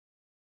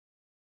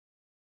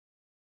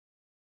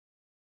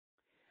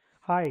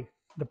Hi,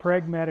 the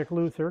Pragmatic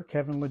Luther,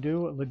 Kevin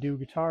Ledoux at Ledoux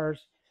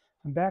Guitars.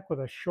 I'm back with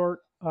a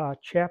short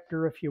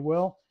chapter, if you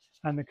will,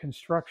 on the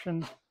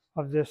construction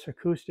of this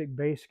acoustic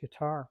bass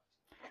guitar.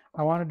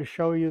 I wanted to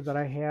show you that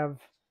I have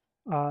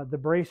the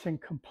bracing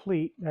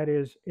complete. That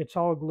is, it's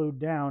all glued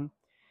down.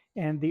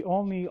 And the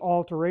only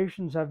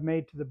alterations I've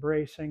made to the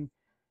bracing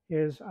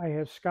is I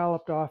have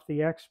scalloped off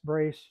the X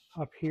brace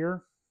up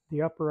here,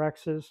 the upper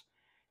X's,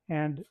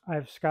 and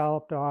I've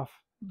scalloped off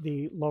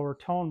the lower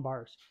tone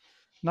bars.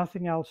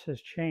 Nothing else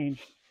has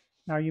changed.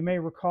 Now, you may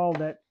recall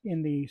that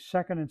in the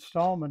second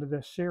installment of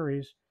this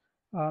series,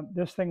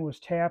 this thing was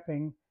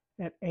tapping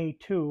at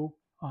A2,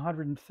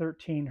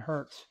 113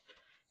 hertz.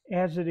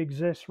 As it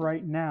exists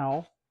right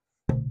now,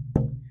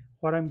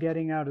 what I'm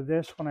getting out of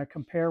this when I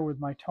compare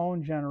with my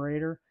tone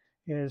generator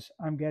is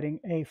I'm getting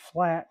A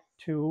flat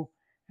 2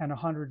 and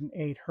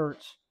 108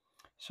 hertz.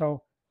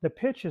 So the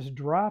pitch is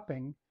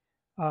dropping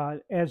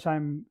as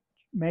I'm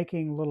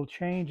making little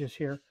changes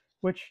here,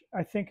 which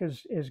I think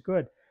is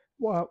good.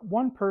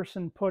 One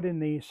person put in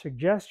the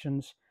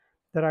suggestions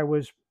that I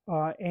was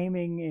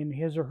aiming, in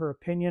his or her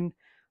opinion,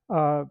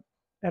 at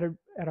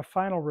a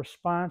final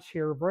response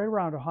here of right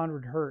around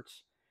 100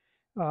 hertz.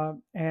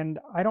 And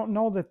I don't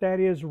know that that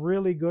is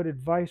really good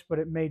advice, but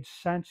it made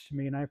sense to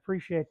me, and I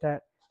appreciate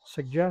that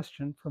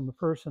suggestion from the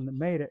person that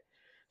made it.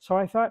 So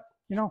I thought,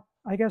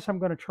 I guess I'm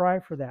going to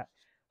try for that.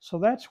 So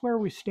that's where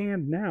we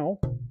stand now,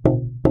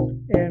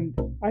 and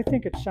I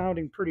think it's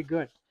sounding pretty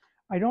good.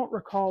 I don't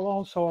recall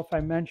also if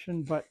I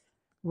mentioned, but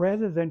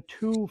rather than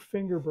two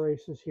finger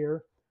braces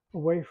here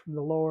away from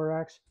the lower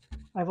X,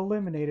 I've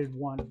eliminated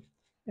one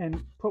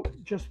and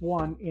put just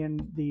one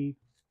in the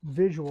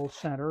visual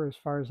center as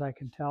far as I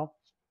can tell.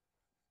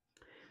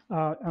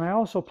 And I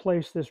also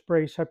placed this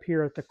brace up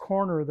here at the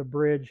corner of the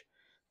bridge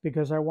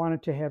because I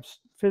wanted to have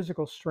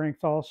physical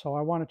strength also.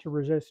 I wanted to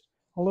resist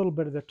a little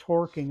bit of the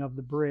torquing of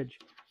the bridge.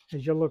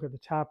 As you look at the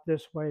top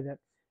this way, that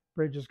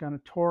bridge is going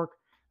to torque,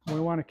 and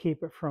we want to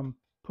keep it from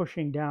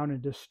pushing down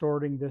and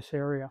distorting this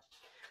area.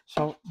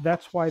 So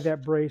that's why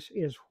that brace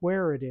is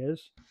where it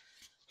is.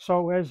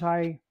 So as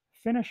I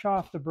finish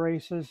off the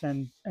braces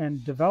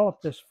and develop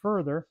this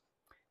further,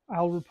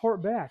 I'll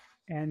report back,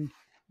 and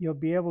you'll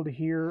be able to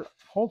hear,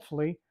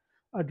 hopefully,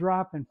 a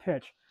drop in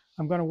pitch.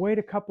 I'm going to wait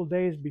a couple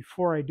days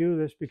before I do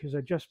this because I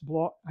just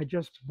bought,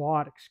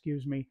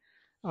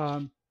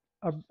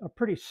 a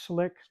pretty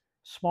slick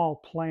small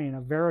plane,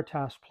 a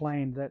Veritas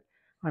plane that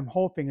I'm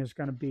hoping is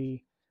going to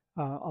be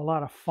a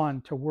lot of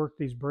fun to work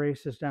these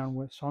braces down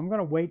with. So I'm going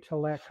to wait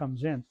till that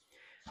comes in.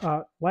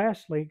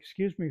 Lastly,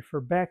 excuse me for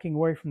backing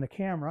away from the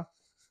camera,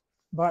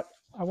 but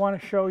I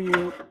want to show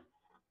you.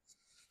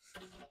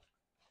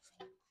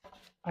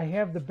 I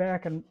have the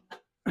back and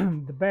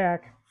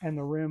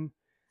the rim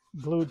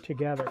glued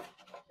together,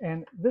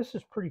 and this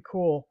is pretty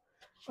cool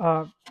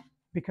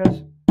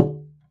because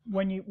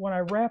when I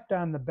wrapped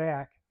on the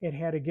back, it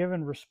had a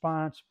given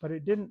response, but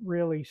it didn't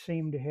really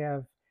seem to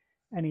have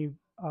any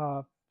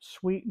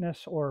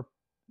sweetness or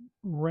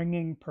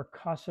ringing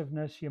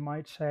percussiveness, you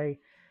might say.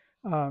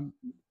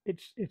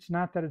 It's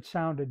not that it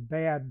sounded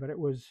bad, but it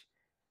was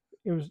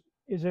as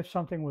if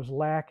something was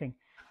lacking.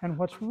 And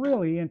what's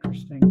really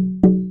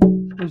interesting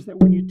is that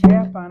when you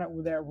tap on it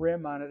with that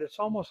rim on it, it's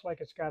almost like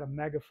it's got a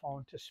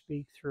megaphone to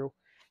speak through,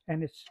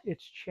 and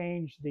it's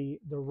changed the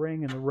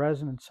ring and the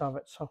resonance of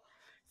it. So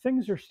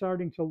things are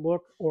starting to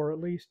look, or at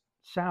least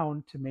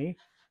sound to me,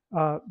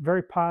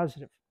 very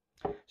positive.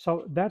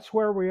 So that's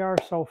where we are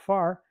so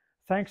far.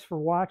 Thanks for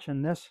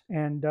watching this,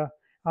 and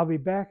I'll be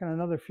back in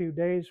another few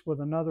days with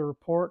another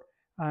report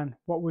on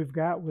what we've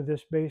got with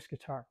this bass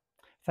guitar.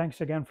 Thanks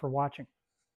again for watching.